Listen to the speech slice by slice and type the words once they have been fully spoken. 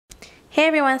Hey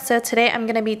everyone, so today I'm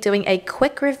going to be doing a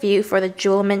quick review for the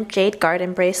Jewelmint Jade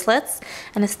Garden bracelets,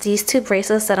 and it's these two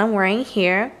bracelets that I'm wearing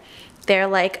here. They're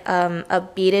like a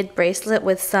beaded bracelet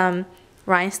with some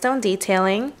rhinestone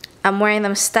detailing. I'm wearing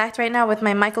them stacked right now with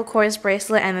my Michael Kors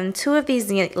bracelet and then two of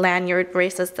these lanyard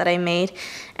bracelets that I made.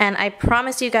 And I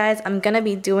promise you guys I'm going to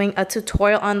be doing a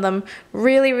tutorial on them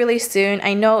really soon.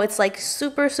 I know it's like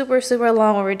super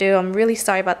long overdue. I'm really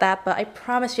sorry about that, but I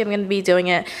promise you I'm going to be doing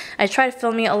it. I tried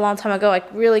filming it a long time ago. I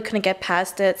really couldn't get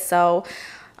past it, so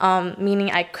meaning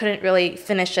I couldn't really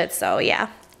finish it, so yeah.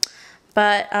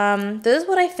 But this is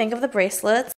what I think of the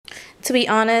bracelets. To be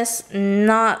honest,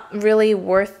 not really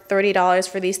worth $30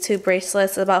 for these two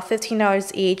bracelets. It's about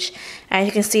 $15 each. And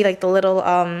you can see like the little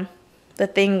the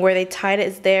thing where they tied it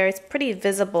is there. It's pretty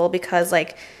visible because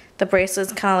like the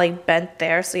bracelet's kind of like bent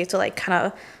there, so you have to like kind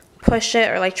of push it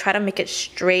or like try to make it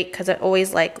straight because it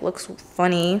always like looks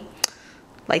funny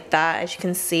like that, as you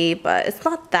can see. But it's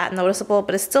not that noticeable,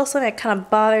 but it's still something that kind of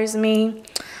bothers me.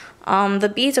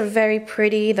 The beads are very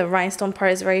pretty, the rhinestone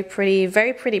part is very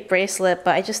pretty bracelet,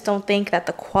 but I just don't think that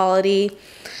the quality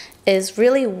is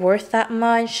really worth that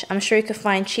much. I'm sure you could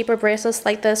find cheaper bracelets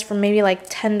like this for maybe like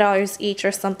 $10 each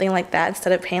or something like that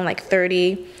instead of paying like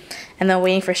 $30 and then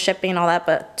waiting for shipping and all that,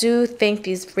 but do think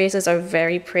these bracelets are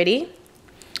very pretty.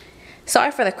 Sorry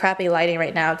for the crappy lighting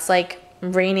right now. It's like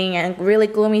raining and really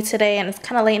gloomy today and it's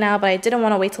kind of late now, but I didn't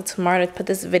want to wait till tomorrow to put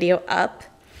this video up.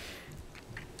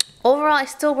 Overall, I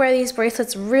still wear these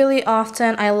bracelets really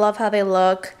often. I love how they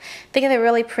look. I think they're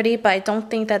really pretty, but I don't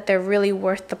think that they're really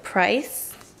worth the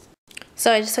price.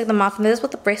 So I just took them off, and this is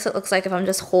what the bracelet looks like if I'm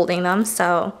just holding them.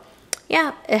 So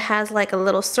yeah, it has like a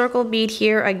little circle bead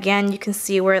here. Again, you can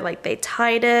see where like they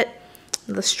tied it.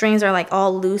 The strings are like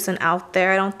all loose and out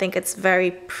there. I don't think it's very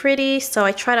pretty, so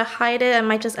I try to hide it. I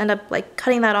might just end up like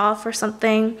cutting that off or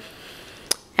something.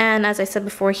 And as I said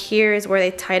before, here is where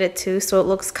they tied it to, so it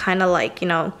looks kind of like, you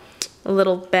know, a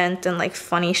little bent and like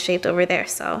funny shaped over there.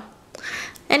 So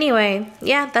anyway,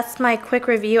 yeah, that's my quick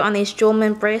review on these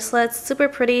Jewelmint bracelets. Super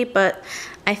pretty, but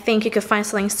I think you could find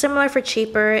something similar for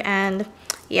cheaper, and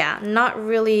yeah, not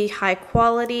really high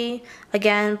quality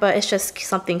again, but it's just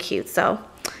something cute. So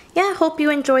yeah, hope you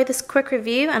enjoyed this quick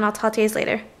review, and I'll talk to you guys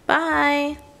later.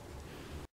 Bye.